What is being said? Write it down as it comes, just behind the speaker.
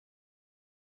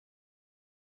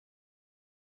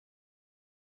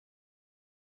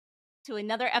to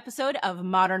another episode of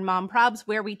Modern Mom Probs,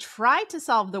 where we try to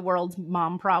solve the world's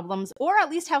mom problems, or at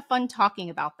least have fun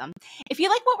talking about them. If you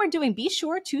like what we're doing, be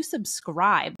sure to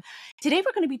subscribe. Today,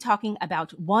 we're going to be talking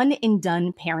about one and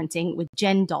done parenting with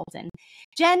Jen Dalton.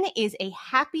 Jen is a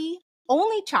happy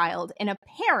only child and a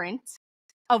parent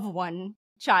of one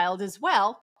child as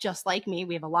well. Just like me,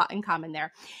 we have a lot in common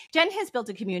there. Jen has built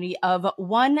a community of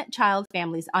one-child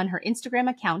families on her Instagram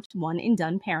account, One and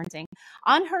Done Parenting.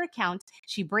 On her account,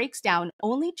 she breaks down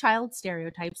only child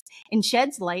stereotypes and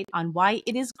sheds light on why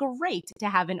it is great to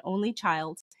have an only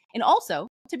child and also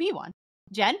to be one.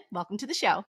 Jen, welcome to the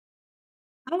show.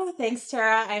 Oh, thanks,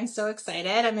 Tara. I'm so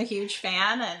excited. I'm a huge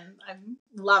fan, and I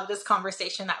love this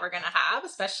conversation that we're going to have,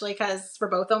 especially because we're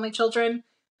both only children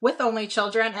with only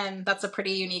children, and that's a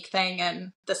pretty unique thing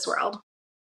in this world.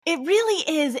 It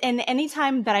really is. And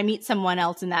anytime that I meet someone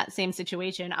else in that same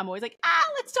situation, I'm always like,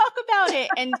 let's talk about it.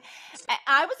 And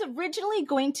I was originally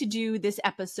going to do this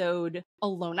episode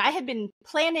alone. I had been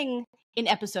planning an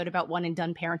episode about one and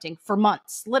done parenting for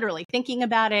months, literally thinking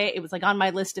about it. It was like on my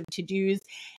list of to-dos.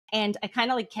 And I kind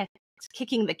of like kept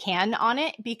kicking the can on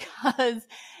it because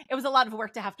it was a lot of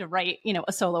work to have to write,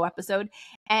 a solo episode.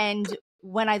 And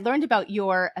when I learned about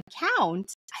your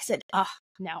account, I said,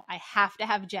 no, I have to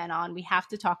have Jen on. We have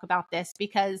to talk about this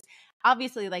because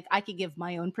obviously, I could give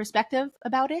my own perspective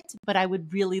about it, but I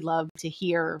would really love to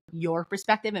hear your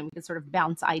perspective and we could sort of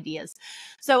bounce ideas.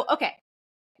 So, okay,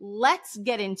 let's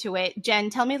get into it.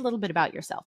 Jen, tell me a little bit about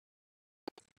yourself.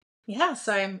 Yeah,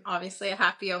 so I'm obviously a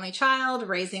happy only child,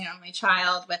 raising an only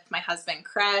child with my husband,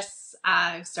 Chris.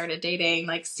 I started dating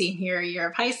senior year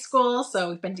of high school, so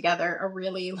we've been together a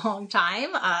really long time,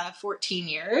 14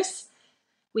 years.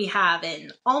 We have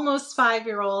an almost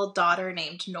 5-year-old daughter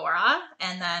named Nora,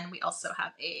 and then we also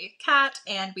have a cat,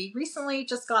 and we recently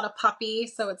just got a puppy,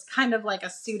 so it's kind of like a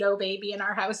pseudo baby in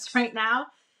our house right now,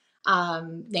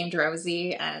 named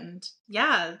Rosie. And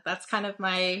yeah, that's kind of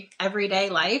my everyday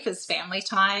life is family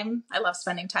time. I love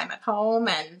spending time at home,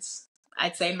 and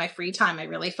I'd say in my free time, I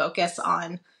really focus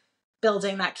on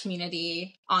building that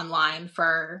community online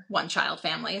for one-child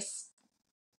families.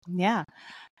 Yeah.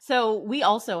 So we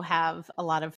also have a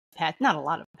lot of pets, not a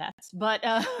lot of pets, but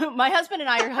my husband and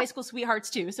I are high school sweethearts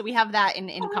too. So we have that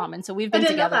in common. So we've been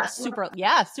together super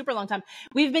long time.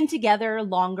 We've been together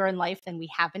longer in life than we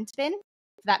haven't been,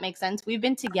 if that makes sense. We've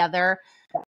been together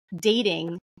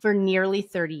dating for nearly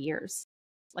 30 years.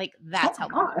 That's how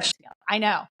long we've been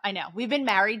together. I know. We've been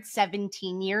married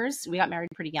 17 years. We got married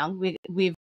pretty young.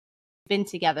 We've been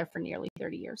together for nearly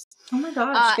 30 years. Oh my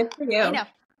gosh, good for you.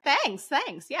 Thanks.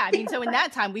 Yeah. I mean, so in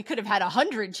that time we could have had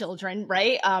 100 children,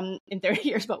 right? In 30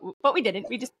 years, but we didn't.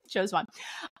 We just chose one.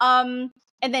 And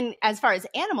then as far as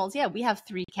animals, we have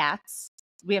 3 cats.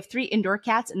 We have 3 indoor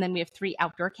cats, and then we have 3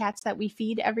 outdoor cats that we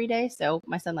feed every day. So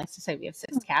my son likes to say we have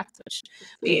 6 cats, which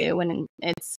we do, and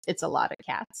it's a lot of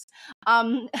cats.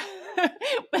 But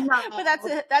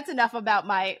that's enough about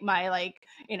my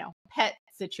pet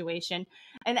situation.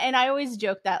 And I always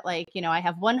joke that I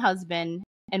have one husband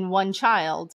and one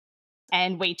child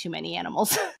and way too many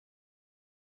animals.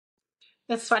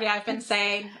 That's funny. I've been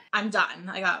saying I'm done.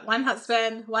 I got one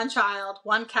husband, one child,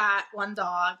 one cat, one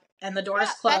dog, and the door's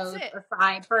closed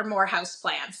aside for more house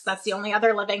plants. That's the only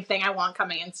other living thing I want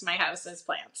coming into my house is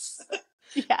plants.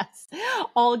 Yes.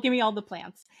 Give me all the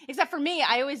plants. Except for me,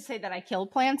 I always say that I kill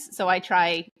plants, so I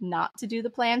try not to do the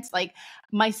plants.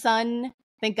 My son,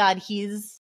 thank God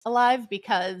he's alive,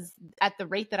 because at the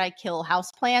rate that I kill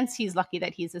house plants, he's lucky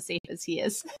that he's as safe as he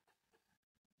is.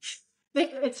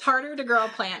 It's harder to grow a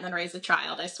plant than raise a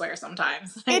child, I swear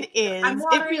sometimes. It is. I'm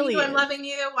watering it really you, is. I'm loving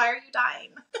you. Why are you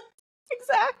dying?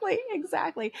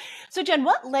 Exactly. So Jen,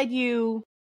 what led you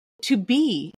to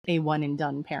be a one and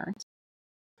done parent?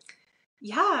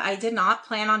 Yeah, I did not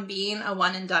plan on being a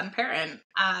one and done parent.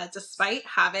 Despite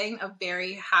having a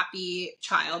very happy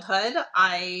childhood,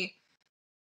 I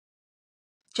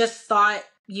just thought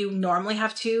you normally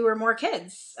have 2 or more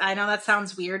kids. I know that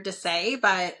sounds weird to say,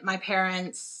 but my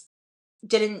parents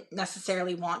didn't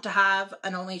necessarily want to have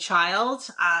an only child.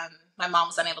 My mom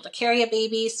was unable to carry a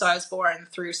baby, so I was born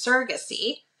through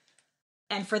surrogacy.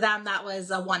 And for them, that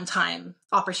was a one-time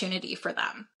opportunity for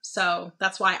them. So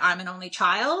that's why I'm an only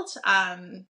child.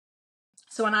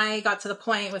 So when I got to the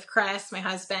point with Chris, my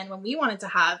husband, when we wanted to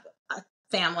have a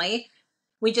family,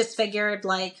 we just figured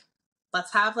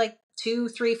let's have 2,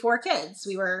 3, 4 kids.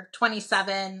 We were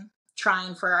 27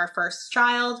 trying for our first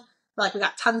child. We're we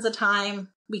got tons of time.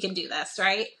 We can do this,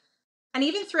 right? And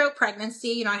even throughout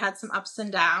pregnancy, I had some ups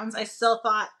and downs. I still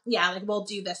thought, we'll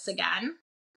do this again.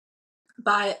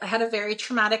 But I had a very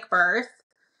traumatic birth.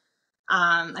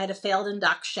 I had a failed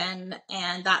induction,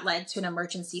 and that led to an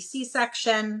emergency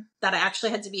C-section that I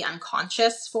actually had to be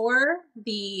unconscious for.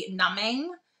 The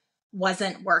numbing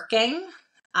wasn't working,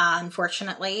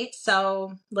 unfortunately.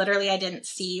 So literally I didn't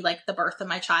see like the birth of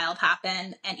my child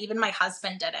happen. And even my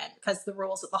husband didn't, because the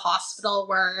rules at the hospital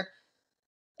were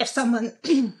if someone,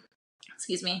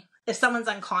 excuse me, if someone's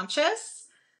unconscious,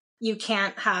 you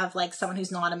can't have like someone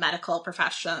who's not a medical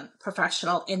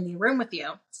professional in the room with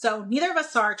you. So neither of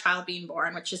us saw our child being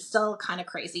born, which is still kind of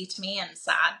crazy to me and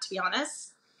sad, to be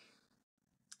honest.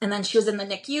 And then she was in the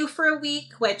NICU for a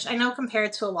week, which I know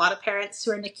compared to a lot of parents who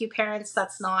are NICU parents,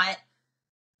 that's not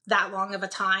that long of a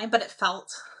time, but it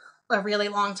felt a really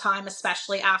long time,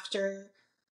 especially after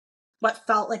what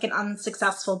felt like an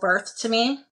unsuccessful birth to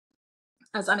me.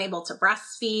 I was unable to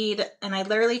breastfeed, and I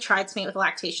literally tried to meet with a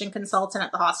lactation consultant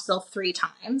at the hospital 3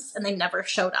 times, and they never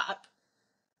showed up.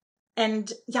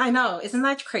 And yeah, I know. Isn't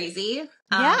that crazy?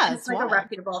 Yeah, it's like a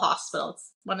reputable hospital.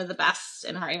 It's one of the best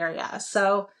in our area.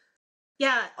 So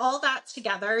yeah, all that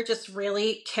together just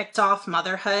really kicked off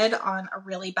motherhood on a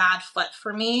really bad foot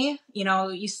for me. You know,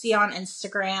 you see on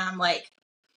Instagram, like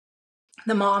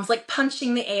the moms like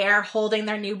punching the air, holding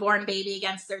their newborn baby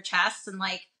against their chest. And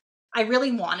like, I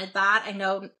really wanted that. I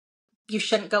know you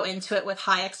shouldn't go into it with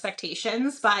high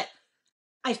expectations, but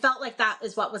I felt like that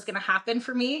is what was going to happen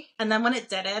for me. And then when it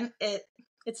didn't, it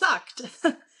sucked.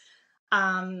 So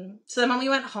then when we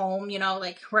went home, you know,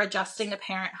 like we're adjusting to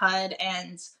parenthood,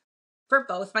 and for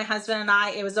both my husband and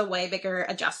I, it was a way bigger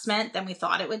adjustment than we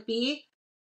thought it would be.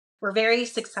 We're very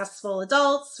successful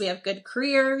adults. We have good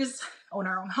careers, own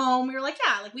our own home. We were like,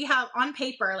 yeah, like we have on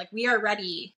paper, like we are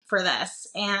ready for this.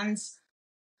 And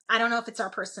I don't know if it's our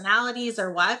personalities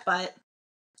or what, but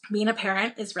being a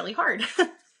parent is really hard.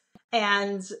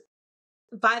 And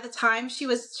by the time she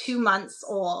was 2 months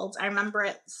old, I remember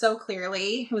it so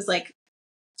clearly. It was like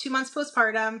 2 months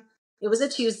postpartum. It was a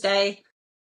Tuesday.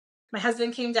 My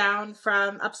husband came down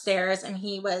from upstairs, and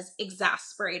he was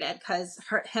exasperated because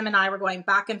him and I were going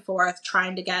back and forth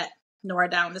trying to get Nora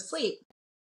down to sleep.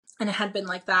 And it had been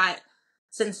like that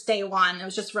since day one. It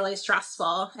was just really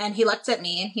stressful. And he looked at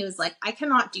me and he was like, I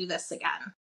cannot do this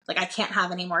again. Like, I can't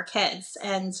have any more kids.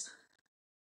 And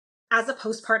as a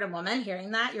postpartum woman,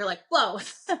 hearing that, you're like, whoa,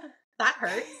 that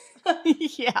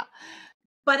hurts. Yeah.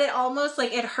 But it almost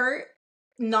like it hurt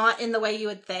not in the way you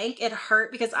would think. It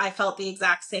hurt because I felt the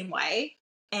exact same way.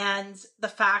 And the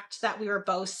fact that we were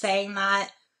both saying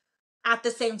that at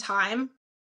the same time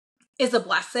is a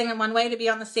blessing in one way, to be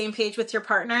on the same page with your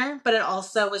partner. But it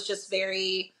also was just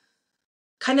very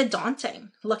kind of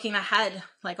daunting looking ahead.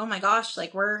 Like, oh my gosh,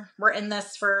 like we're in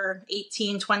this for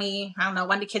 18, 20, I don't know,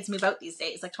 when do kids move out these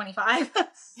days? Like 25,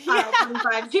 Yeah.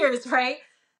 25 years, right?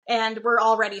 And we're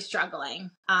already struggling.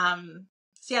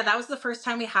 So yeah, that was the first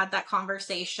time we had that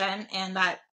conversation, and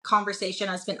that conversation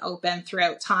has been open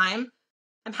throughout time.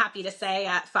 I'm happy to say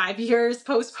at 5 years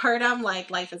postpartum, like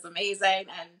life is amazing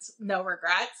and no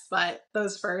regrets, but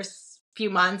those first few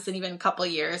months and even a couple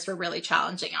of years were really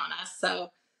challenging on us. So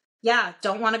yeah,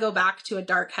 don't want to go back to a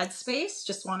dark headspace.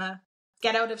 Just want to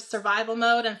get out of survival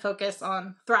mode and focus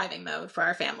on thriving mode for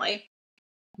our family.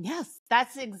 Yes,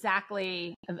 that's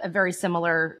exactly a very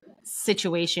similar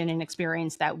situation and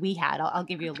experience that we had. I'll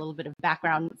give you a little bit of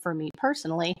background for me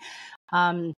personally.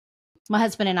 My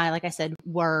husband and I, like I said,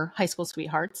 were high school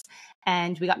sweethearts,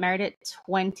 and we got married at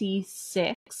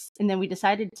 26. And then we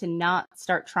decided to not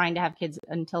start trying to have kids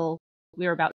until we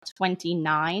were about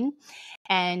 29.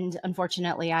 And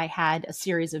unfortunately, I had a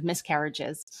series of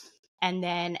miscarriages. And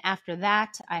then after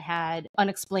that, I had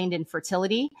unexplained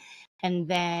infertility. And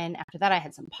then after that, I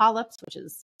had some polyps, which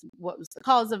is what was the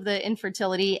cause of the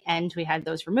infertility. And we had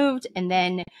those removed. And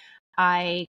then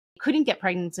I couldn't get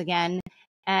pregnant again.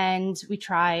 And we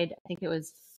tried, I think it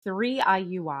was 3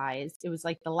 IUIs. It was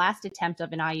like the last attempt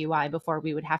of an IUI before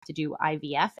we would have to do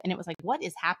IVF. And it was like, what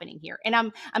is happening here? And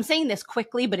I'm saying this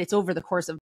quickly, but it's over the course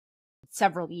of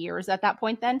several years at that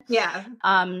point then. Yeah.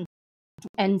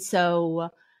 And so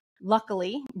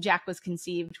luckily, Jack was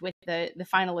conceived with the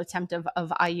final attempt of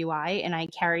IUI, and I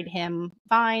carried him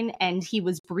fine, and he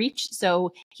was breached.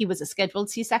 So he was a scheduled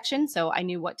C-section. So I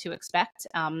knew what to expect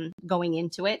going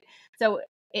into it. So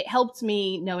it helped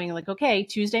me knowing like, okay,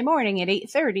 Tuesday morning at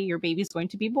 8:30, your baby's going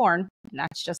to be born. And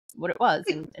that's just what it was.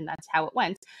 And that's how it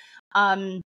went.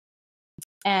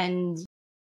 And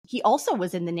he also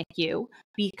was in the NICU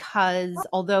because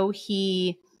although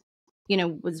he, you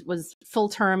know, was full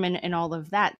term and all of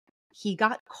that, he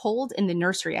got cold in the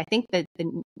nursery. I think that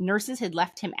the nurses had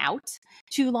left him out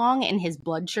too long and his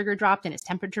blood sugar dropped and his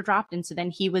temperature dropped. And so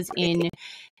then he was in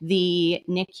the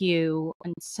NICU.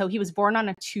 And so he was born on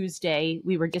a Tuesday.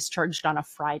 We were discharged on a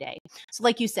Friday. So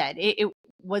like you said, it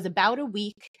was about a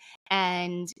week,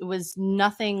 and it was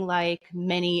nothing like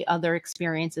many other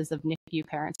experiences of NICU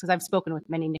parents, because I've spoken with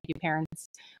many NICU parents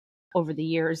over the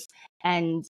years,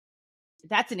 and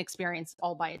that's an experience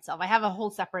all by itself. I have a whole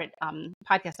separate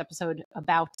podcast episode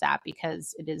about that,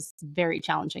 because it is very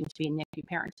challenging to be a NICU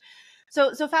parent.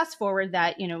 So fast forward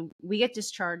that, we get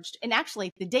discharged. And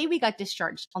actually, the day we got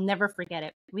discharged, I'll never forget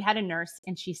it. We had a nurse,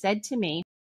 and she said to me,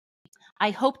 "I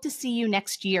hope to see you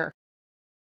next year."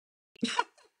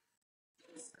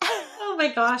 Oh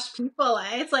my gosh, people,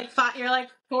 it's like you're like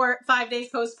 5 days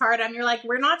postpartum. You're like,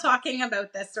 we're not talking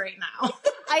about this right now.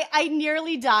 I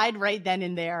nearly died right then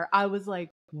and there. I was like,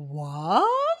 what?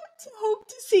 Hope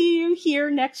to see you here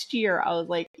next year. I was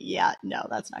like, yeah, no,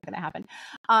 that's not going to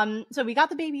happen. So we got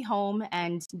the baby home,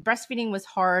 and breastfeeding was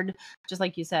hard. Just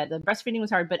like you said, the breastfeeding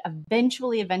was hard, but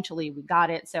eventually we got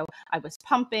it. So I was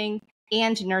pumping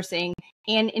and nursing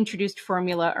and introduced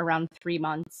formula around 3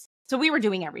 months. So we were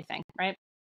doing everything, right?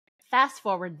 Fast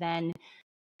forward then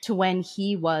to when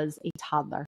he was a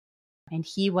toddler, and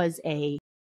he was a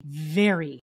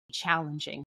very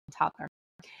challenging toddler.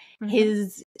 Mm-hmm.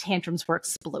 His tantrums were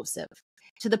explosive,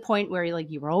 to the point where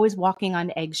you were always walking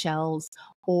on eggshells,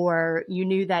 or you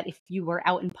knew that if you were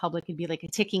out in public, it'd be like a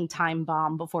ticking time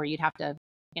bomb before you'd have to,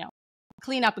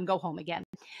 clean up and go home again.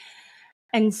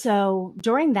 And so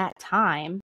during that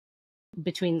time,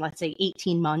 between, let's say,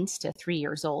 18 months to 3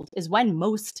 years old, is when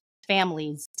most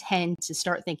families tend to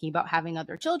start thinking about having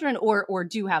other children, or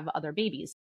do have other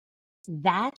babies.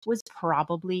 That was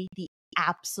probably the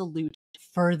absolute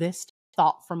furthest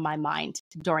thought from my mind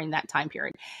during that time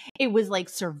period. It was like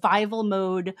survival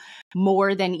mode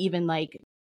more than even like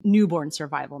newborn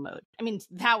survival mode. I mean,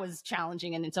 that was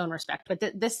challenging in its own respect, but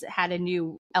this had a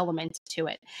new element to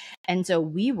it. And so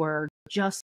we were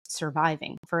just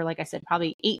surviving for, like I said,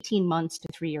 probably 18 months to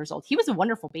 3 years old. He was a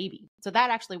wonderful baby. So that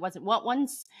actually wasn't what,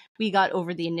 once we got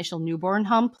over the initial newborn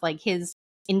hump, like his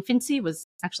infancy was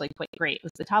actually quite great. It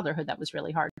was the toddlerhood that was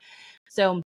really hard.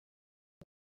 So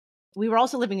we were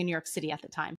also living in New York City at the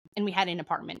time, and we had an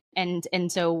apartment.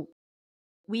 And so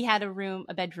we had a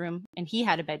bedroom, and he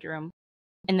had a bedroom.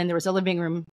 And then there was a living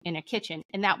room and a kitchen,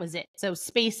 and that was it. So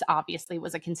space obviously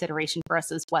was a consideration for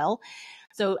us as well.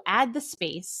 So add the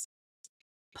space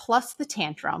plus the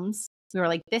tantrums. We were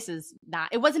like, this is not,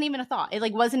 it wasn't even a thought.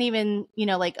 It wasn't even,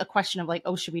 like a question of like,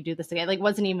 oh, should we do this again?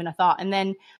 Wasn't even a thought. And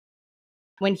then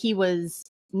when he was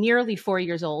nearly 4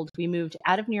 years old, we moved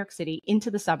out of New York City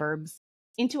into the suburbs,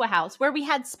 into a house where we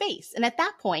had space. And at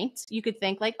that point, you could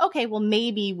think like, okay, well,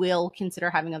 maybe we'll consider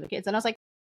having other kids. And I was like,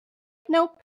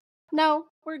 nope, no,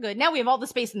 we're good. Now we have all the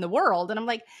space in the world. And I'm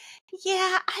like,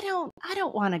 yeah, I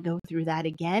don't want to go through that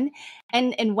again.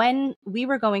 And when we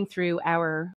were going through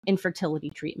our infertility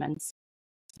treatments,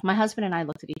 my husband and I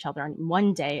looked at each other, and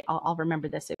one day, I'll remember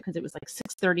this because it was like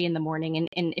 6:30 in the morning.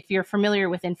 And if you're familiar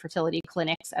with infertility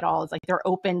clinics at all, it's like they're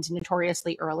opened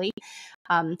notoriously early,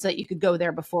 so that you could go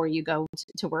there before you go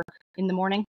to work in the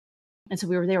morning. And so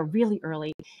we were there really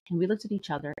early, and we looked at each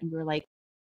other, and we were like,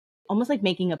 almost like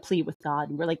making a plea with God.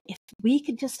 And we're like, if we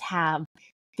could just have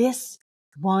this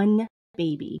one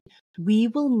baby, we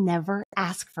will never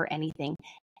ask for anything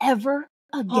ever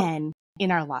again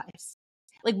in our lives.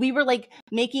 Like we were like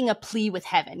making a plea with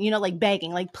heaven, like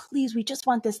begging, like, please, we just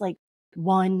want this like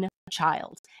one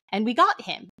child. And we got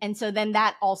him. And so then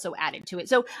that also added to it.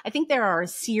 So I think there are a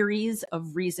series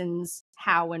of reasons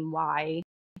how and why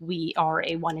we are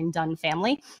a one and done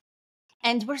family.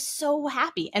 And we're so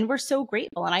happy and we're so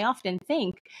grateful. And I often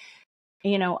think,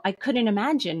 I couldn't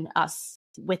imagine us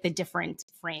with a different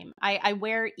frame. I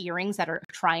wear earrings that are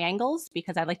triangles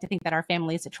because I like to think that our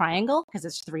family is a triangle, because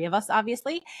there's 3 of us,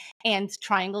 obviously. And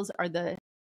triangles are the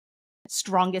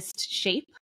strongest shape.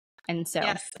 And so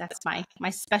yes, that's my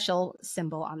special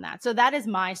symbol on that. So that is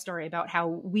my story about how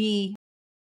we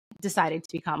decided to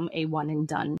become a one and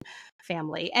done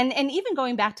family. And even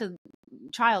going back to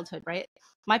childhood, right?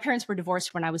 My parents were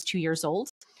divorced when I was 2 years old,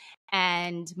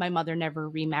 and my mother never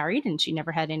remarried, and she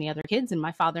never had any other kids, and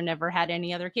my father never had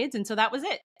any other kids. And so that was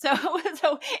it. So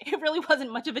it really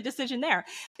wasn't much of a decision there.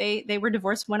 They were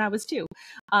divorced when I was 2.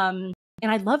 And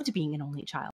I loved being an only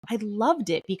child. I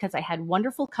loved it because I had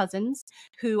wonderful cousins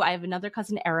I have another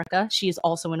cousin, Erica. She is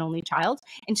also an only child.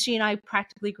 And she and I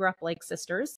practically grew up like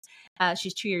sisters.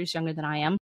 She's 2 years younger than I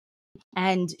am.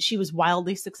 and she was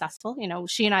wildly successful. You know,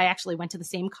 she and I actually went to the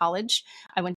same college.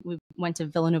 We went to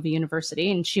Villanova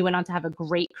University, and she went on to have a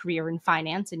great career in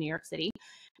finance in New York City.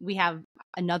 We have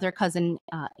another cousin,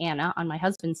 Anna, on my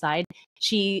husband's side.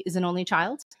 She is an only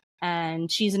child,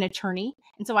 and she's an attorney.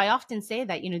 And so I often say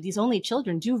that, you know, these only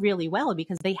children do really well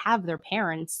because they have their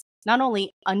parents not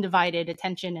only undivided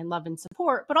attention and love and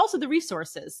support, but also the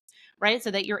resources, right? So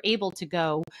that you're able to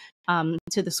go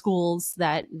to the schools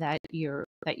that you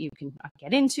can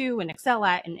get into and excel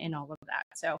at, and all of that.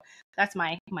 So that's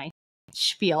my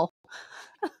spiel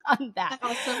on that. I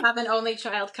also have an only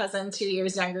child cousin 2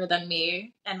 years younger than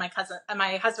me, and my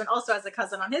husband also has a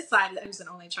cousin on his side who's an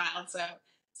only child.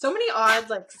 So many odd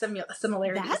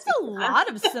similarities. That's a lot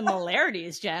of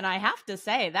similarities, Jen. I have to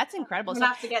say, that's incredible. I'm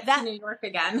gonna have to get to New York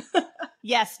again.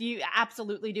 Yes, you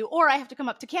absolutely do. Or I have to come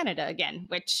up to Canada again,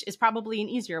 which is probably an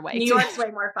easier way. New York's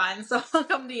way more fun, so I'll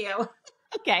come to you.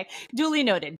 Okay, duly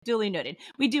noted.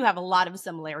 We do have a lot of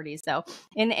similarities, though,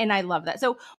 and I love that.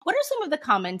 So, what are some of the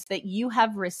comments that you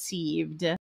have received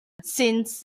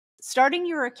since starting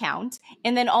your account,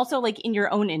 and then also like in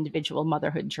your own individual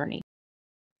motherhood journey?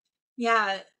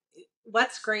 Yeah,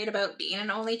 what's great about being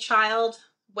an only child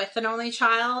with an only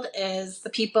child is the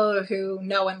people who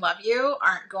know and love you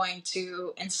aren't going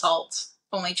to insult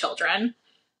only children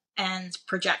and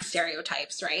project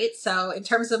stereotypes, right? So in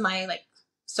terms of my like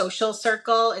social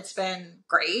circle, it's been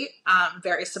great.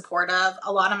 Very supportive.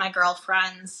 A lot of my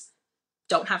girlfriends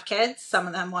don't have kids. Some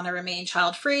of them want to remain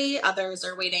child free. Others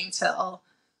are waiting till,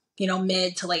 you know,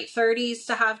 mid to late 30s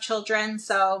to have children.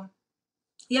 So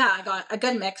yeah, I got a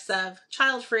good mix of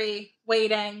child free,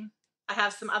 waiting. I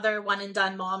have some other one and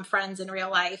done mom friends in real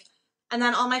life. And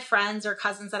then all my friends or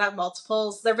cousins that have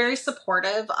multiples, they're very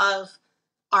supportive of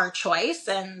our choice.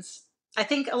 And I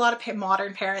think a lot of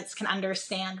modern parents can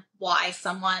understand why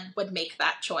someone would make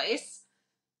that choice.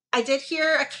 I did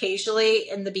hear occasionally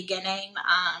in the beginning,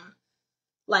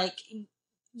 like,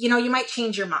 you know, you might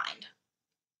change your mind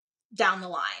down the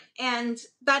line. And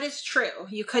that is true.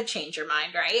 You could change your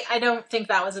mind, right? I don't think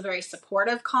that was a very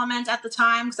supportive comment at the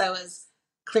time because I was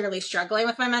clearly struggling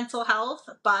with my mental health.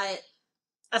 But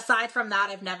aside from that,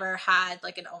 I've never had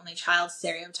like an only child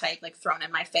stereotype like thrown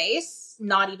in my face,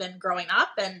 not even growing up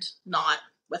and not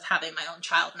with having my own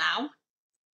child now.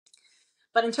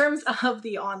 But in terms of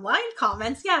the online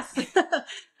comments, yes.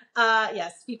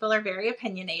 Yes, people are very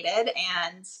opinionated.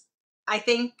 And I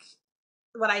think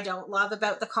what I don't love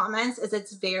about the comments is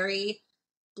it's very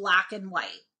black and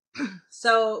white.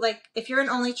 So like if you're an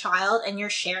only child and you're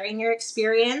sharing your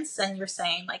experience and you're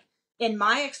saying like, in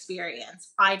my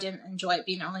experience, I didn't enjoy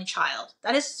being an only child.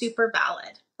 That is super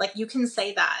valid. Like you can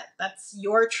say that. That's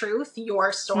your truth,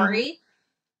 your story. Mm-hmm.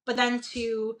 But then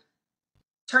to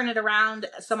turn it around,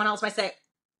 someone else might say,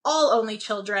 all only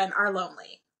children are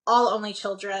lonely. All only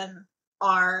children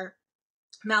are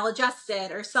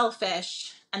maladjusted or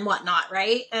selfish and whatnot,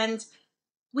 right? And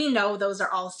we know those are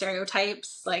all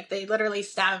stereotypes. Like they literally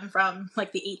stem from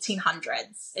like the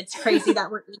 1800s. It's crazy that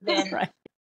we're even right.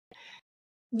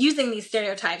 using these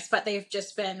stereotypes, but they've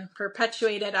just been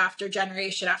perpetuated after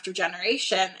generation.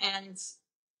 And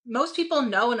most people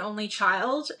know an only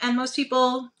child, and most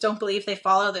people don't believe they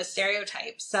follow those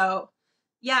stereotypes. So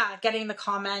yeah, getting the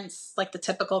comments, like the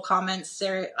typical comments,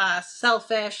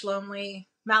 selfish, lonely,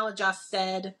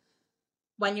 maladjusted.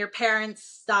 When your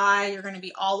parents die, you're going to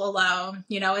be all alone,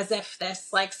 you know, as if this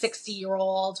like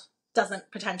 60-year-old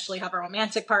doesn't potentially have a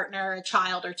romantic partner, a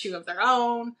child or two of their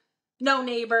own, no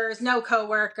neighbors, no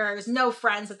coworkers, no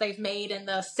friends that they've made in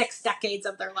the 6 decades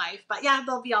of their life. But yeah,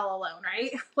 they'll be all alone,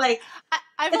 right? Like,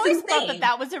 I've always thought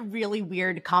that was a really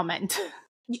weird comment.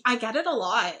 I get it a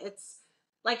lot. It's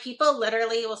like people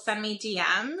literally will send me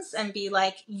DMs and be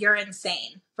like, you're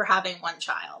insane for having one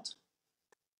child.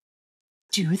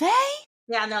 Do they?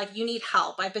 Yeah, and they're like, you need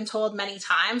help. I've been told many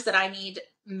times that I need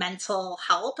mental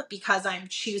help because I'm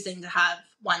choosing to have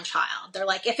one child. They're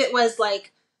like, if it was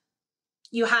like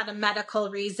you had a medical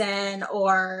reason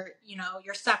or, you know,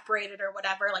 you're separated or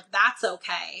whatever, like that's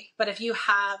okay. But if you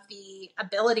have the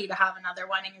ability to have another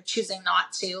one and you're choosing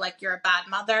not to, like you're a bad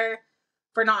mother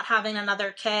for not having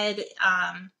another kid,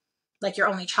 like your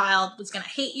only child was going to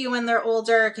hate you when they're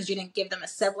older because you didn't give them a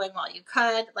sibling while you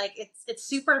could. Like it's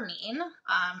super mean.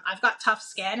 I've got tough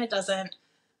skin. It doesn't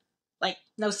like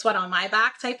no sweat on my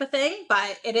back type of thing,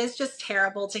 but it is just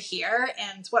terrible to hear.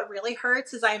 And what really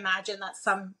hurts is I imagine that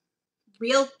some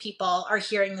real people are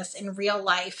hearing this in real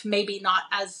life, maybe not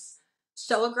as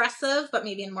so aggressive, but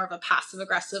maybe in more of a passive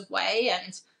aggressive way.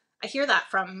 And I hear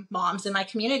that from moms in my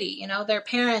community, you know, their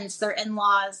parents, their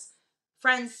in-laws,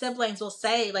 friends, siblings will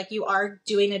say, like, you are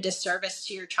doing a disservice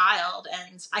to your child.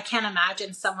 And I can't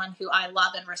imagine someone who I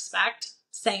love and respect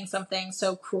saying something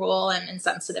so cruel and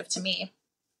insensitive to me.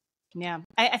 Yeah.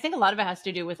 I think a lot of it has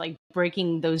to do with like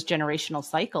breaking those generational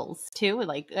cycles too.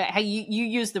 Like how you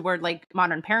use the word like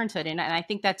modern parenthood. And I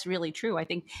think that's really true. I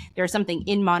think there's something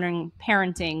in modern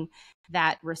parenting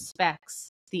that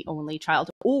respects the only child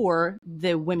or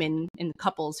the women in the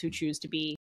couples who choose to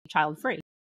be child free.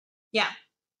 Yeah.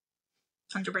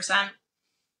 100%.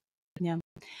 Yeah.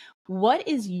 What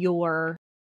is your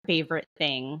favorite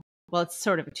thing? Well, it's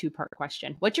sort of a two-part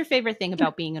question. What's your favorite thing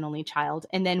about being an only child?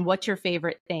 And then what's your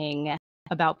favorite thing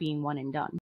about being one and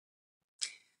done?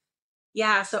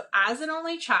 Yeah. So as an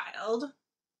only child,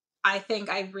 I think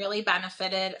I really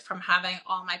benefited from having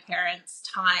all my parents'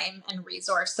 time and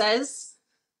resources.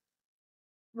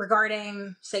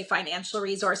 Regarding, say, financial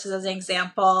resources as an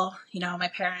example, my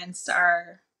parents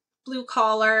are blue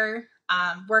collar,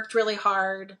 worked really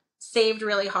hard, saved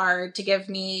really hard to give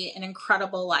me an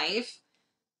incredible life.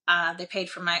 They paid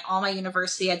for all my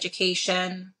university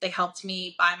education. They helped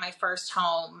me buy my first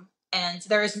home. And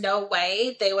there is no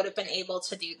way they would have been able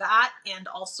to do that and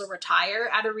also retire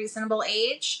at a reasonable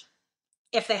age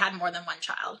if they had more than one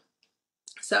child.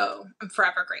 So I'm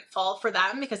forever grateful for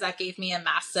them because that gave me a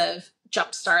massive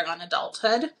jumpstart on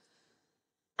adulthood.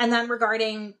 And then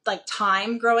regarding like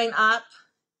time growing up,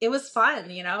 it was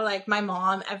fun, like my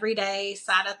mom every day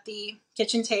sat at the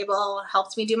kitchen table,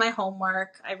 helped me do my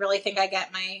homework. I really think I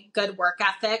get my good work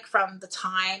ethic from the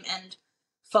time and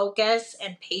focus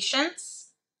and patience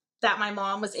that my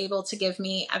mom was able to give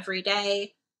me every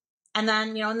day. And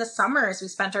then, in the summers, we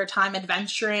spent our time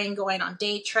adventuring, going on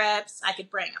day trips. I could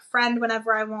bring a friend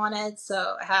whenever I wanted.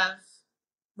 So I have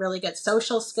really good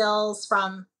social skills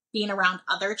from being around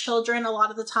other children a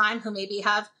lot of the time who maybe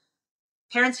have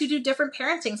parents who do different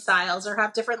parenting styles or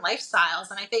have different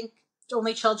lifestyles. And I think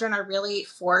only children are really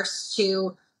forced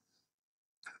to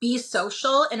be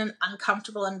social in an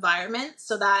uncomfortable environment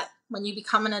so that when you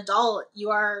become an adult,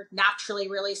 you are naturally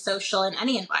really social in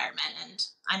any environment. And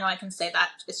I know I can say that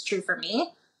is true for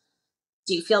me.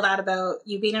 Do you feel that about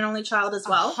you being an only child as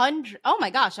well? 100. Oh my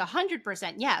gosh,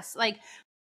 100%. Yes. Like,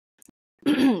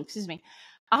 excuse me,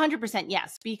 100%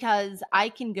 yes, because I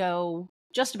can go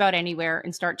just about anywhere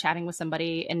and start chatting with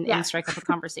somebody and strike up a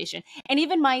conversation. And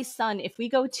even my son, if we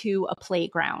go to a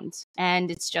playground and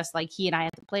it's just like he and I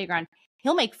at the playground,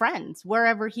 he'll make friends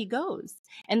wherever he goes.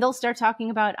 And they'll start talking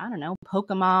about, I don't know,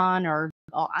 Pokemon or,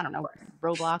 I don't know,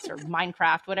 Roblox or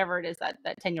Minecraft, whatever it is that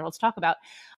 10-year-olds talk about.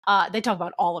 They talk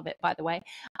about all of it, by the way.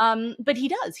 But he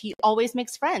does. He always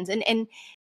makes friends. And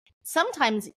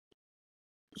sometimes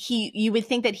you would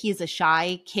think that he's a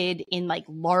shy kid in like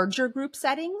larger group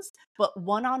settings, but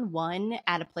one-on-one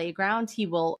at a playground, he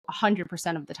will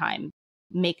 100% of the time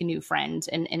make a new friend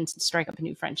and strike up a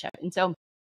new friendship. And so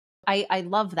I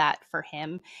love that for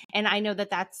him. And I know that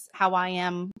that's how I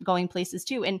am going places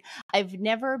too. And I've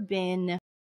never been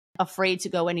afraid to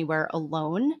go anywhere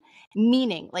alone,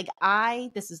 meaning like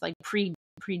this is like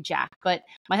pre-Jack, but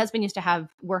my husband used to have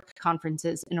work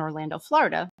conferences in Orlando,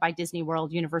 Florida by Disney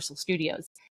World, Universal Studios.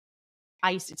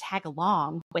 I used to tag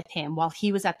along with him while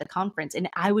he was at the conference and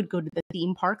I would go to the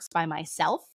theme parks by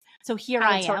myself. So here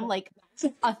I am like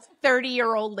a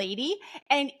 30-year-old lady,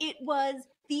 and it was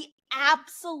the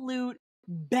absolute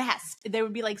best. There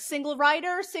would be like single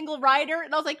rider,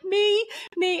 and I was like, me,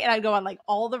 and I'd go on like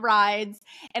all the rides.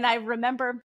 And I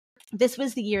remember this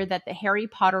was the year that the Harry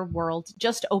Potter world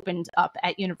just opened up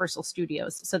at Universal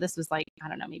Studios. So this was like, I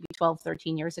don't know, maybe 12,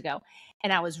 13 years ago.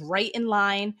 And I was right in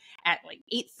line at like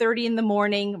 8:30 in the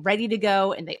morning, ready to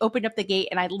go. And they opened up the gate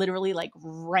and I literally like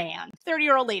ran,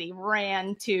 30-year-old lady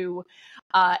ran to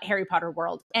Harry Potter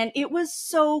world. And it was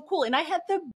so cool. And I had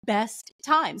the best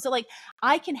time. So like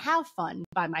I can have fun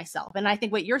by myself. And I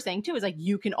think what you're saying too is like,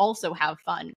 you can also have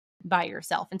fun by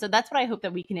yourself. And so that's what I hope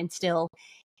that we can instill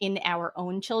in our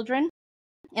own children.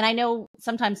 And I know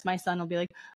sometimes my son will be like,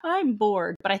 I'm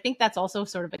bored, but I think that's also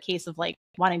sort of a case of like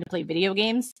wanting to play video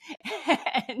games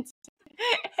and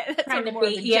that's trying to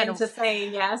bait you into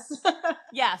saying yes.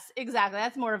 Yes, exactly.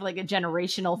 That's more of like a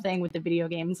generational thing with the video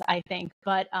games, I think.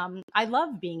 But I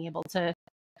love being able to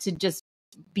just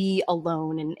be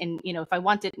alone and if I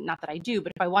wanted, not that I do,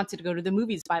 but if I wanted to go to the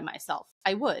movies by myself,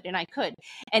 I would and I could.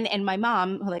 And my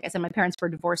mom, like I said, my parents were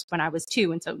divorced when I was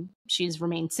 2, and so she's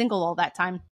remained single all that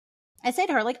time. I say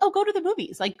to her, like, oh, go to the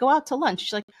movies, like go out to lunch.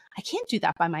 She's like, I can't do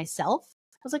that by myself.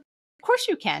 I was like, of course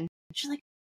you can. She's like,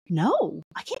 no,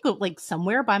 I can't go like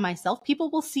somewhere by myself. People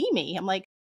will see me. I'm like,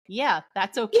 yeah,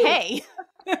 that's okay.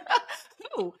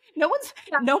 too. No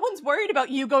one's worried about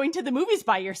you going to the movies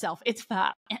by yourself. It's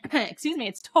fine. Excuse me.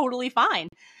 It's totally fine.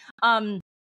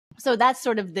 So that's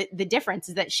sort of the difference,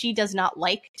 is that she does not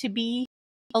like to be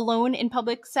alone in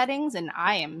public settings, and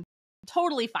I am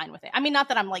totally fine with it. I mean, not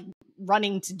that I'm like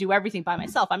running to do everything by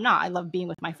myself. I'm not. I love being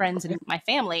with my friends and my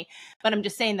family, but I'm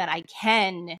just saying that I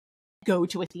can go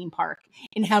to a theme park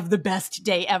and have the best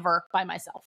day ever by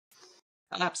myself.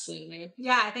 Absolutely.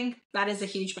 Yeah, I think that is a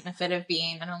huge benefit of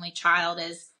being an only child.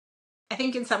 Is I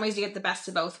think in some ways you get the best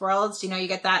of both worlds. You know, you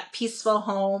get that peaceful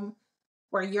home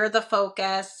where you're the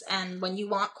focus, and when you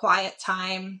want quiet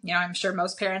time, you know, I'm sure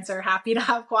most parents are happy to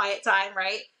have quiet time,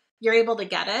 right? You're able to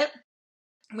get it.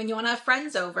 When you want to have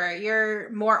friends over, you're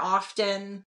more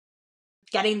often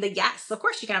getting the yes. Of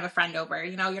course you can have a friend over.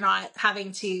 You know, you're not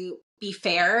having to be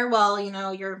fair. Well, you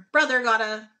know, your brother got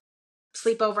a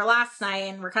sleepover last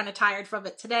night and we're kind of tired from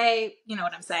it today. You know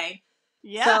what I'm saying?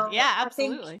 Yeah, so yeah, I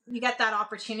absolutely. think you get that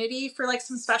opportunity for like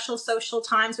some special social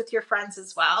times with your friends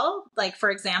as well. Like, for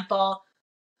example,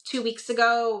 2 weeks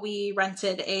ago, we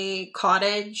rented a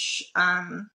cottage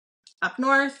up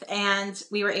north, and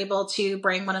we were able to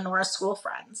bring one of Nora's school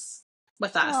friends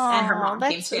with us, and her mom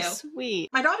came too. That's so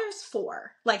sweet. My daughter's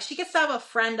 4. Like, she gets to have a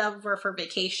friend over for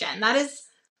vacation. That is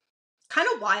kind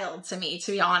of wild to me,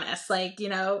 to be honest. Like, you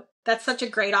know, that's such a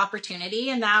great opportunity.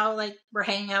 And now, like, we're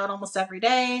hanging out almost every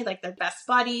day. Like, they're best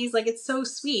buddies. Like, it's so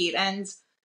sweet. And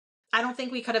I don't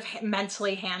think we could have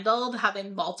mentally handled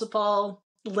having multiple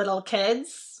little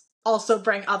kids also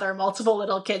bring other multiple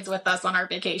little kids with us on our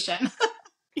vacation.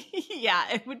 Yeah,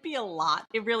 it would be a lot.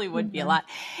 It really would be a lot.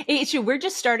 We're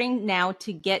just starting now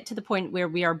to get to the point where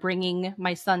we are bringing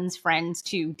my son's friends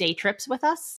to day trips with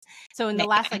us. So in the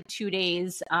last like 2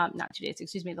 days, not 2 days,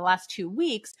 excuse me, the last 2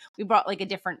 weeks, we brought like a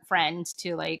different friend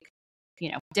to like,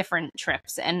 you know, different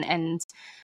trips, and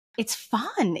it's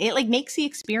fun. It like makes the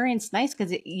experience nice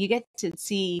because you get to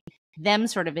see them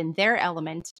sort of in their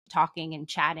element, talking and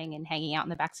chatting and hanging out in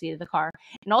the backseat of the car.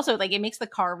 And also like it makes the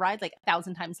car ride like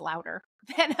 1,000 times louder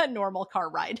than a normal car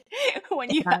ride when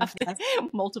you have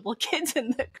multiple kids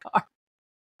in the car.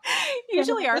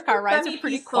 Usually our car rides are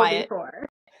pretty quiet.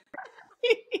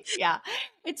 Yeah,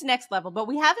 it's next level. But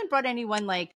we haven't brought anyone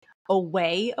like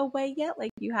away yet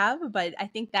like you have, but I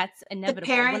think that's inevitable.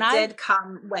 The parent did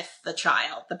come with the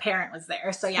child. The parent was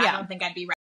there. So yeah, I don't think I'd be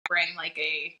ready to bring like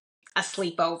a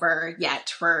sleepover yet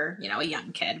for, you know, a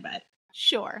young kid, but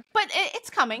sure. But it's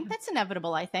coming. That's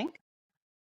inevitable, I think.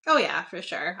 Oh yeah, for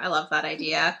sure. I love that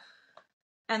idea.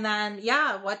 And then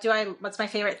yeah, what's my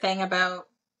favorite thing about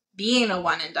being a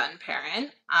one and done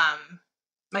parent?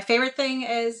 My favorite thing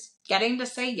is getting to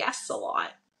say yes a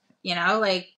lot. You know,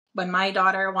 like when my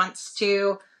daughter wants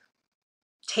to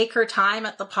take her time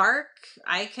at the park,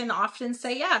 I can often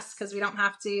say yes because we don't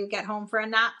have to get home for a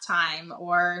nap time,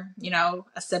 or, you know,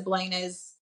 a sibling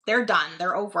they're done,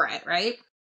 they're over it, right?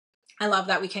 I love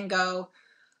that we can go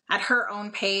at her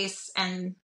own pace.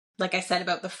 And like I said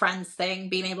about the friends thing,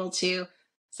 being able to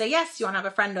say, yes, you want to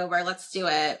have a friend over, let's do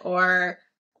it. Or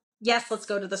yes, let's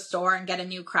go to the store and get a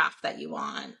new craft that you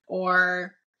want.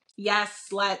 Or yes,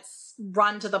 let's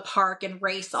run to the park and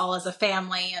race all as a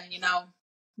family. And, you know,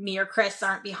 me or Chris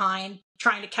aren't behind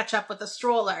trying to catch up with a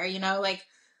stroller, you know, like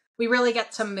we really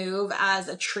get to move as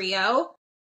a trio.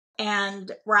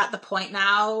 And we're at the point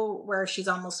now where she's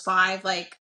almost 5.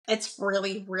 Like, it's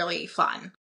really, really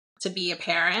fun to be a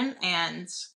parent. And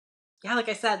yeah, like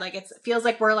I said, like it feels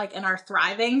like we're like in our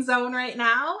thriving zone right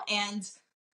now. And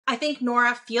I think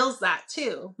Nora feels that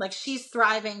too. Like she's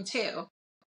thriving too.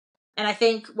 And I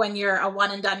think when you're a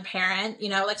one and done parent, you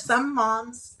know, like some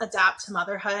moms adapt to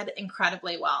motherhood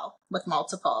incredibly well with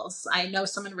multiples. I know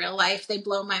some in real life, they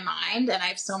blow my mind, and I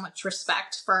have so much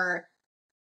respect for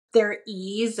their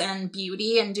ease and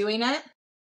beauty in doing it.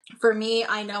 For me,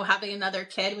 I know having another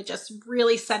kid would just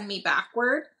really send me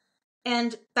backward.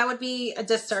 And that would be a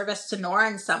disservice to Nora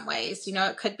in some ways. You know,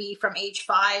 it could be from age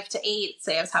 5 to 8,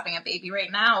 say I was having a baby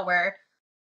right now, where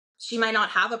she might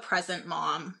not have a present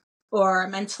mom or a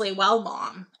mentally well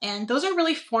mom. And those are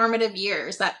really formative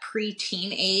years, that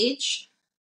preteen age.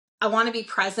 I want to be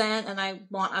present and I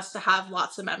want us to have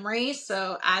lots of memories.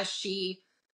 So as she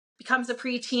becomes a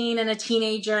preteen and a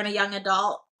teenager and a young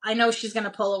adult, I know she's going to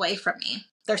pull away from me.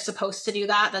 They're supposed to do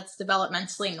that. That's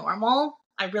developmentally normal.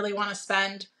 I really want to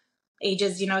spend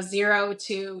ages, 0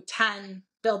 to 10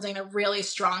 building a really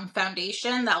strong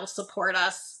foundation that will support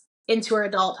us into her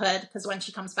adulthood. Because when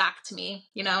she comes back to me,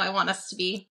 I want us to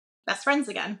be best friends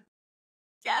again.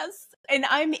 Yes. And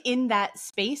I'm in that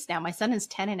space now. My son is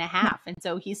 10 and a half. And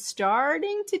so he's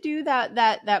starting to do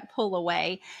that pull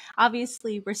away.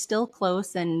 Obviously we're still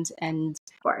close and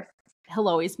of course he'll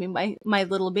always be my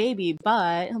little baby,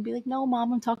 but he'll be like, no,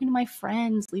 Mom, I'm talking to my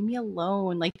friends. Leave me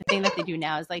alone. Like the thing that they do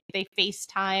now is like they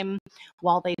FaceTime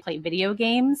while they play video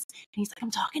games. And he's like,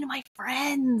 I'm talking to my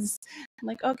friends. I'm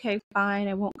like, okay, fine.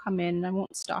 I won't come in. I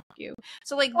won't stalk you.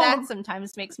 So like that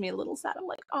sometimes makes me a little sad. I'm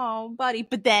like, oh, buddy.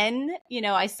 But then,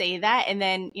 I say that. And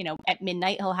then, at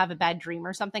midnight, he'll have a bad dream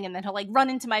or something. And then he'll like run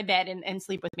into my bed and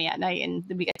sleep with me at night. And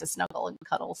then we get to snuggle and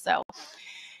cuddle. So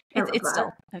it's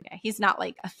still okay. He's not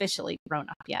like officially grown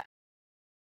up yet.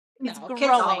 No,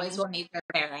 kids always will need their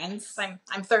parents.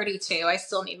 I'm 32. I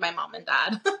still need my mom and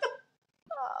dad.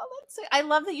 I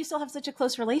love that you still have such a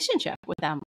close relationship with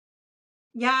them.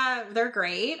 Yeah, they're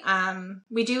great.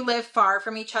 We do live far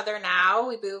from each other now.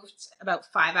 We moved about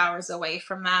 5 hours away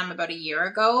from them about a year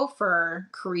ago for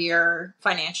career,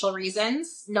 financial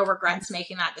reasons. No regrets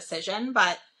making that decision,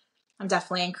 but I'm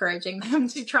definitely encouraging them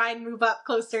to try and move up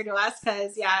closer to us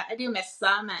because, yeah, I do miss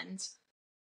them. And,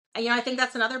 I think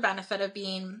that's another benefit of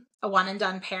being a one and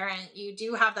done parent. You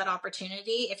do have that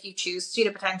opportunity, if you choose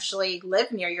to potentially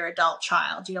live near your adult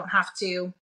child. You don't have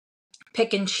to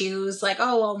pick and choose like,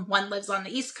 oh, well, one lives on the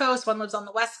East Coast, one lives on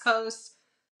the West Coast.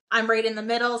 I'm right in the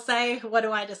middle, say, what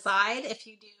do I decide? If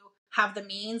you do have the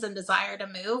means and desire to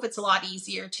move, it's a lot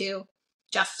easier to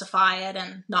justify it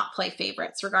and not play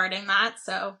favorites regarding that.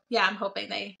 So yeah, I'm hoping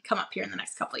they come up here in the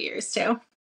next couple of years too.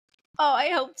 Oh,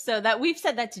 I hope so. That we've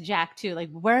said that to Jack too. Like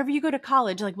wherever you go to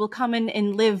college, like we'll come in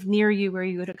and live near you where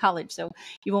you go to college, so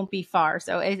you won't be far.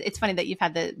 So it's funny that you've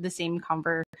had the same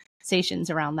conversations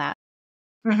around that.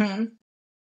 Mm-hmm.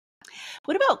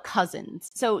 What about cousins?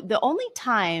 So the only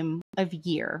time of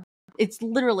year, it's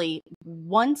literally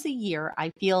once a year,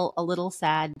 I feel a little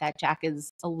sad that Jack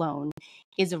is alone,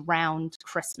 is around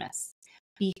Christmas,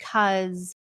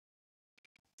 because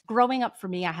growing up for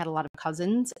me, I had a lot of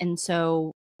cousins, and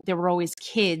so there were always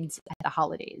kids at the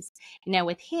holidays. Now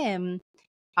with him,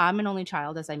 I'm an only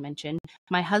child, as I mentioned.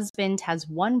 My husband has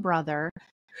one brother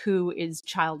who is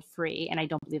child free, and I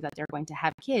don't believe that they're going to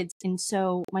have kids. And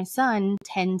so my son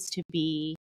tends to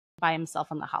be by himself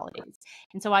on the holidays.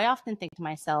 And so I often think to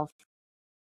myself,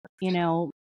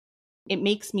 it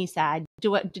makes me sad.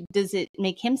 Does it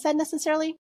make him sad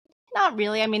necessarily? Not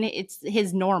really. I mean, it's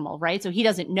his normal, right? So he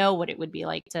doesn't know what it would be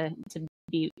like to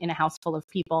be in a house full of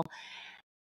people.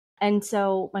 And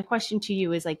so my question to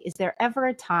you is like, is there ever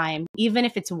a time, even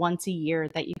if it's once a year,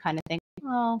 that you kind of think,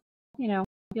 oh,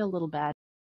 feel a little bad?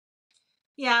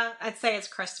 Yeah, I'd say it's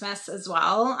Christmas as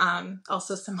well.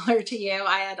 Also similar to you,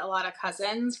 I had a lot of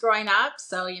cousins growing up.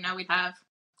 So, we'd have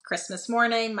Christmas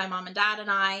morning, my mom and dad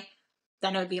and I.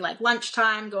 Then it would be like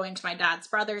lunchtime, going to my dad's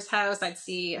brother's house. I'd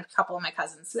see a couple of my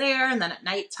cousins there. And then at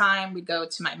nighttime, we'd go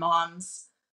to my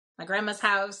grandma's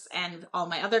house, and all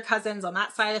my other cousins on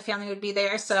that side of the family would be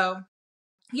there. So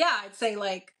yeah, I'd say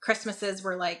like Christmases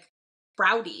were like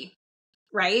rowdy,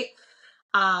 right?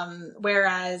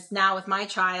 Whereas now with my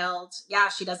child, yeah,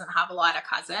 she doesn't have a lot of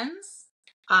cousins.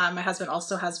 My husband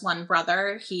also has one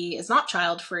brother. He is not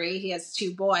child free. He has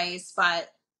two boys,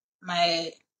 but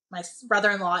my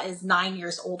brother-in-law is 9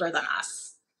 years older than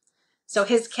us. So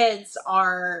his kids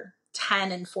are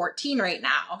 10 and 14 right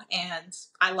now. And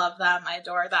I love them. I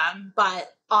adore them.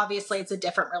 But obviously it's a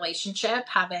different relationship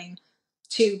having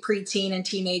two preteen and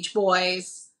teenage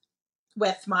boys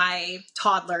with my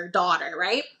toddler daughter,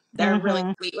 right? They're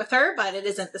really sweet with her, but it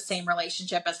isn't the same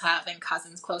relationship as having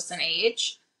cousins close in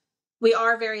age. We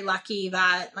are very lucky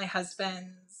that my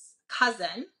husband's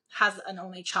cousin has an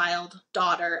only child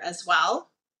daughter as well,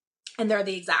 and they're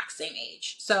the exact same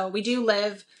age. So we do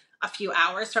live a few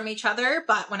hours from each other,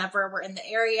 but whenever we're in the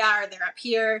area or they're up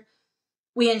here,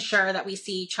 we ensure that we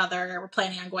see each other. We're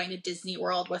planning on going to Disney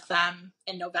World with them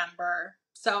in November.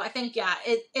 So I think, yeah,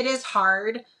 it is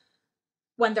hard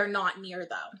when they're not near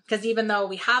though, because even though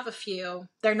we have a few,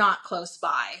 they're not close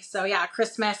by. So yeah,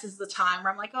 Christmas is the time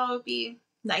where I'm like, oh, it'd be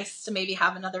nice to maybe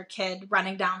have another kid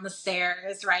running down the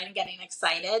stairs, right, and getting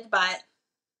excited. But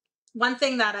one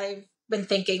thing that I've been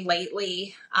thinking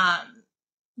lately,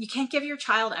 you can't give your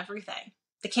child everything.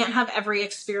 They can't have every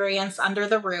experience under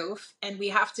the roof, and we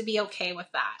have to be okay with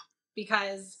that,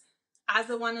 because as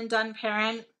a one and done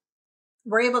parent,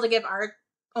 we're able to give our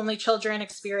only children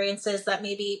experiences that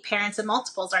maybe parents and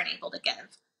multiples aren't able to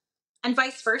give, and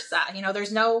vice versa.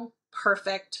 There's no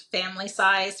perfect family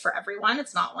size for everyone.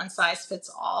 It's not one size fits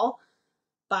all.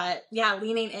 But yeah,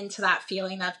 leaning into that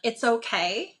feeling of it's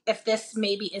okay if this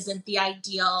maybe isn't the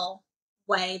ideal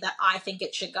way that I think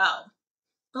it should go.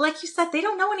 But like you said, they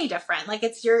don't know any different. Like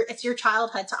it's your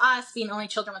childhood. To us, being only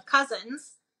children with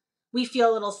cousins, we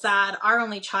feel a little sad our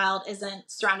only child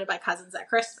isn't surrounded by cousins at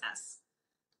Christmas.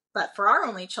 But for our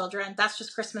only children, that's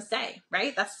just Christmas Day,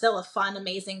 right? That's still a fun,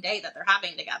 amazing day that they're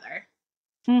having together.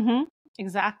 Mm-hmm.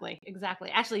 Exactly.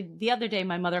 Actually, the other day,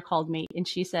 my mother called me and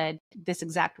she said this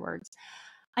exact words.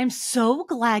 I'm so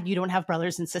glad you don't have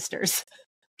brothers and sisters.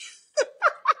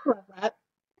 Love that.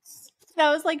 And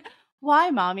I was like, why,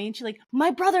 mommy? And she's like,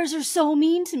 my brothers are so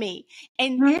mean to me.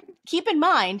 And keep in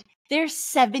mind, they're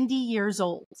 70 years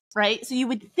old, right? So you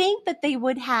would think that they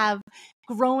would have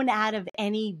grown out of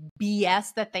any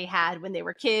BS that they had when they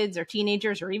were kids or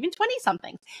teenagers or even 20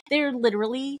 somethings. They're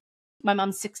literally, my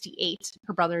mom's 68.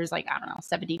 Her brother is like, I don't know,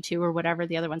 72 or whatever.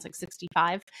 The other one's like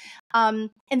 65. And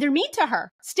they're mean to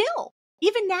her still.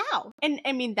 Even now. And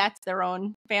I mean, that's their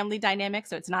own family dynamic.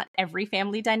 So it's not every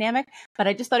family dynamic. But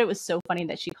I just thought it was so funny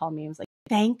that she called me and was like,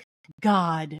 thank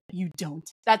God you don't.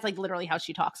 That's like literally how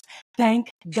she talks.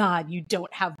 Thank God you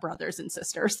don't have brothers and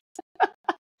sisters.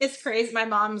 It's crazy. My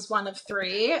mom's one of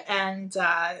three and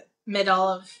middle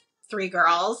of three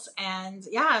girls. And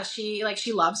yeah, she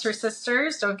loves her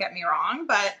sisters. Don't get me wrong.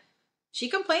 But she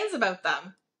complains about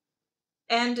them.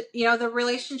 And, the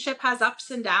relationship has ups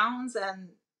and downs and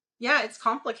yeah, it's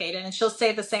complicated. And she'll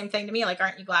say the same thing to me, like,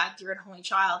 aren't you glad you're an only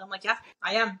child? I'm like, yeah,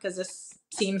 I am, because this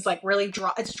seems like really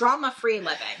it's drama-free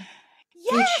living.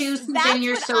 Yes, you choose who's in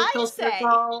your social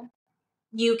circle.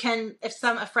 You can, if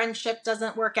a friendship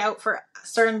doesn't work out for a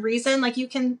certain reason, like you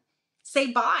can say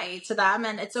bye to them,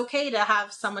 and it's okay to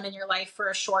have someone in your life for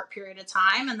a short period of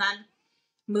time and then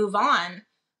move on.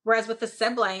 Whereas with a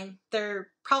sibling, they're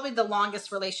probably the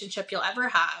longest relationship you'll ever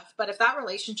have. But if that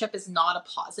relationship is not a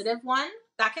positive one,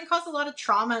 that can cause a lot of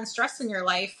trauma and stress in your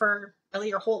life for really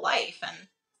your whole life. And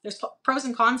there's pros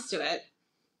and cons to it.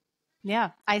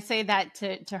 Yeah, I say that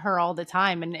to her all the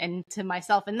time and to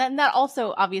myself. And then that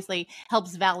also obviously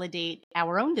helps validate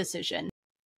our own decision.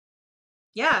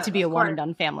 Yeah. To be a one and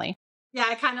done family. Yeah,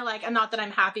 I kind of like, and not that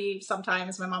I'm happy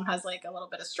sometimes. My mom has like a little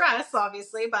bit of stress,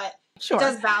 obviously, but sure. It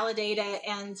does validate it.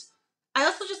 And I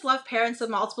also just love parents of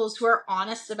multiples who are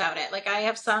honest about it. Like I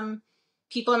have some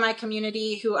people in my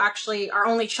community who actually are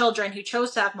only children who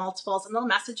chose to have multiples, and they'll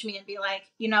message me and be like,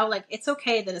 like it's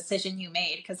okay, the decision you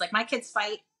made. Because like my kids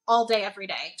fight all day, every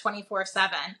day,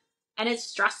 24/7, and it's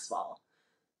stressful.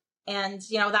 And,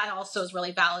 that also is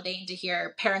really validating to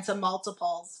hear parents of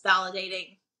multiples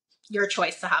validating your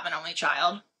choice to have an only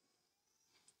child.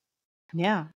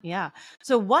 Yeah.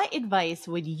 So what advice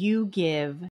would you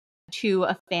give to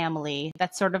a family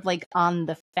that's sort of like on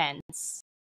the fence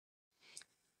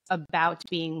about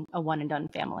being a one and done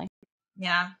family?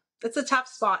 Yeah, it's a tough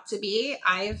spot to be.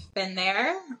 I've been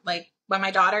there. Like when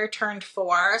my daughter turned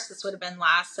 4, so this would have been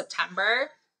last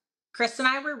September, Chris and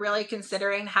I were really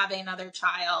considering having another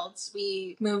child.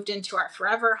 We moved into our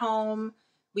forever home.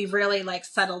 We really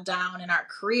settled down in our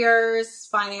careers.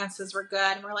 Finances were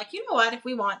good. And we're like, you know what? If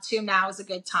we want to, now is a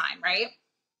good time, right?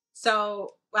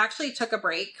 So we actually took a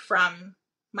break from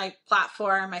my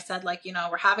platform. I said,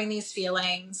 we're having these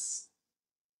feelings.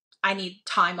 I need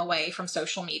time away from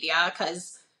social media,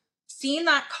 because seeing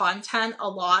that content a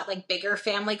lot, like bigger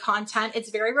family content, it's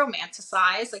very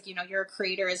romanticized. You're a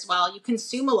creator as well. You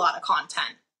consume a lot of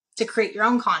content to create your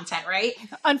own content, right?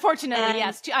 Unfortunately,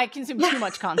 yes. I consume too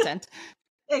much content.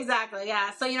 Exactly.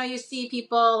 Yeah. So, you see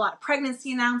people, a lot of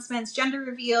pregnancy announcements, gender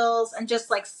reveals, and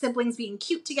just siblings being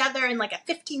cute together in a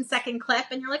 15-second clip.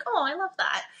 And you're like, oh, I love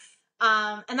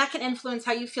that. And that can influence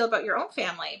how you feel about your own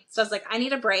family. So I was like, I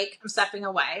need a break. I'm stepping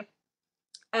away.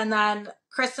 And then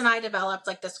Chris and I developed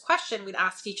this question we'd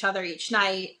ask each other each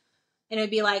night. And it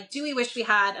would be like, do we wish we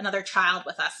had another child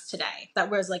with us today that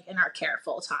was in our care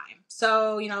full time?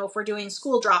 So, if we're doing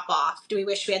school drop off, do we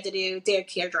wish we had to do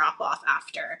daycare drop off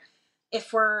after?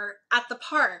 If we're at the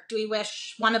park, do we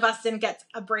wish one of us didn't get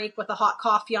a break with a hot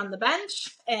coffee on the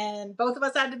bench and both of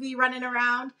us had to be running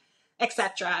around,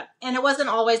 etc.? And it wasn't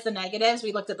always the negatives.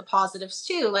 We looked at the positives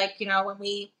too. When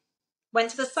we went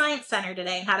to the science center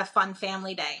today and had a fun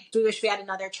family day, do we wish we had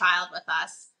another child with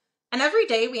us? And every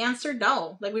day we answered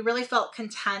no. We really felt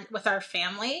content with our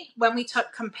family when we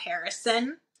took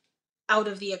comparison out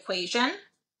of the equation.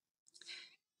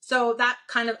 So that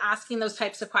kind of asking those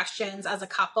types of questions as a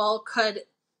couple could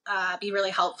be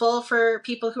really helpful for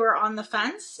people who are on the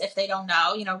fence. If they don't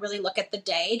know, really look at the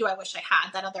day. Do I wish I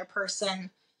had that other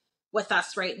person with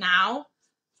us right now?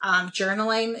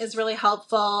 Journaling is really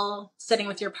helpful. Sitting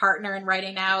with your partner and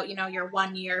writing out, your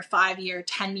 1 year, 5 year,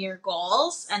 10-year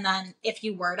goals. And then if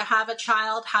you were to have a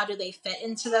child, how do they fit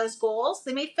into those goals?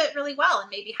 They may fit really well. And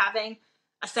maybe having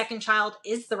a second child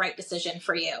is the right decision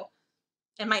for you.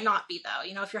 It might not be,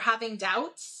 though. If you're having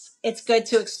doubts, it's good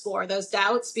to explore those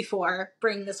doubts before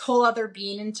bringing this whole other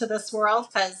being into this world,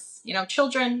 because,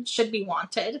 children should be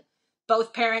wanted.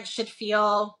 Both parents should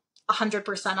feel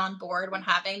 100% on board when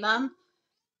having them.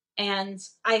 And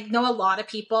I know a lot of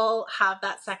people have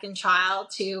that second child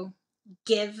to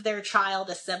give their child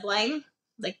a sibling,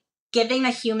 like giving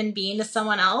a human being to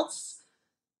someone else.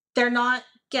 They're not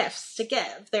gifts to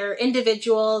give. They're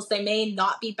individuals. They may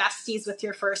not be besties with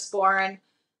your firstborn.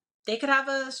 They could have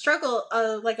a struggle,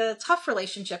 like a tough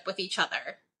relationship with each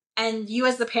other. And you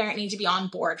as the parent need to be on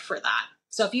board for that.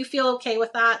 So if you feel okay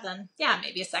with that, then yeah,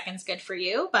 maybe a second's good for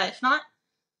you. But if not,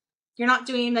 you're not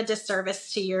doing a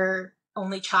disservice to your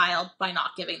only child by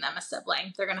not giving them a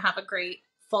sibling. They're going to have a great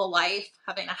full life.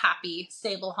 Having a happy,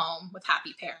 stable home with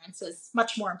happy parents is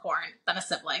much more important than a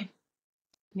sibling.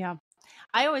 Yeah.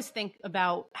 I always think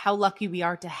about how lucky we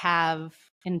are to have,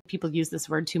 and people use this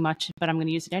word too much, but I'm going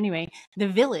to use it anyway, the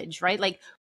village, right? Like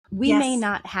we may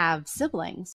not have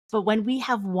siblings, but when we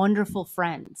have wonderful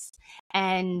friends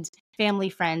and family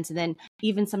friends, and then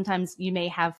even sometimes you may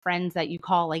have friends that you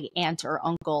call like aunt or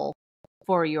uncle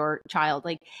for your child.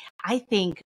 Like I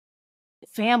think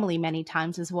family many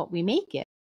times is what we make it.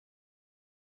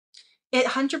 It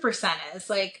 100% is.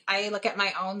 Like I look at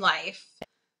my own life.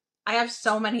 I have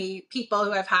so many people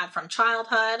who I've had from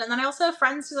childhood. And then I also have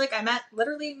friends who like I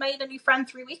made a new friend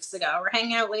 3 weeks ago. We're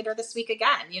hanging out later this week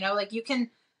again. You know, like you can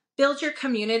build your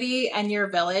community and your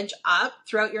village up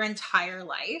throughout your entire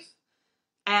life.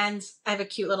 And I have a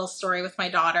cute little story with my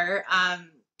daughter.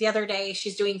 The other day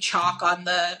she's doing chalk on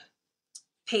the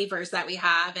pavers that we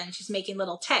have and she's making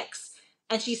little ticks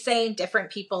and she's saying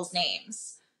different people's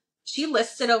names. She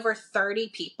listed over 30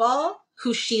 people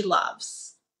who she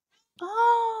loves.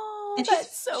 Oh, and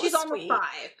that's so she's sweet. Almost 5.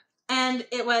 And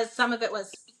some of it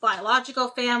was biological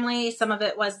family. Some of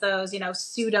it was those,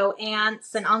 pseudo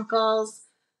aunts and uncles.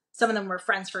 Some of them were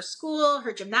friends for school,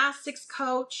 her gymnastics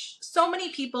coach. So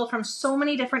many people from so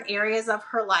many different areas of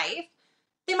her life.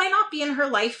 They might not be in her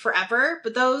life forever,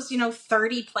 but those,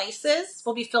 30 places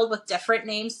will be filled with different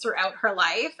names throughout her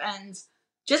life. And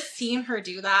just seeing her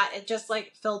do that, it just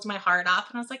like filled my heart up.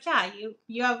 And I was like, yeah,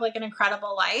 you have like an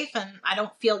incredible life. And I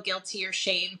don't feel guilty or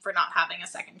shame for not having a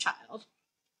second child.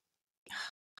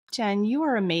 Jen, you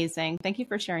are amazing. Thank you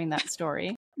for sharing that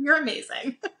story. You're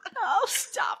amazing. Oh,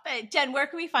 stop it. Jen, where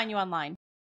can we find you online?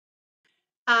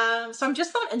 So I'm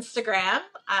just on Instagram.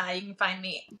 You can find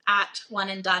me at One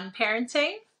and Done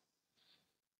Parenting.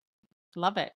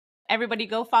 Love it. Everybody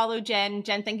go follow Jen.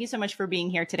 Jen, thank you so much for being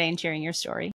here today and sharing your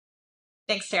story.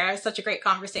 Thanks, Tara. It was such a great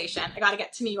conversation. I got to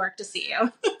get to New York to see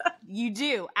you. You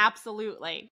do.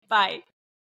 Absolutely. Bye.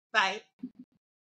 Bye.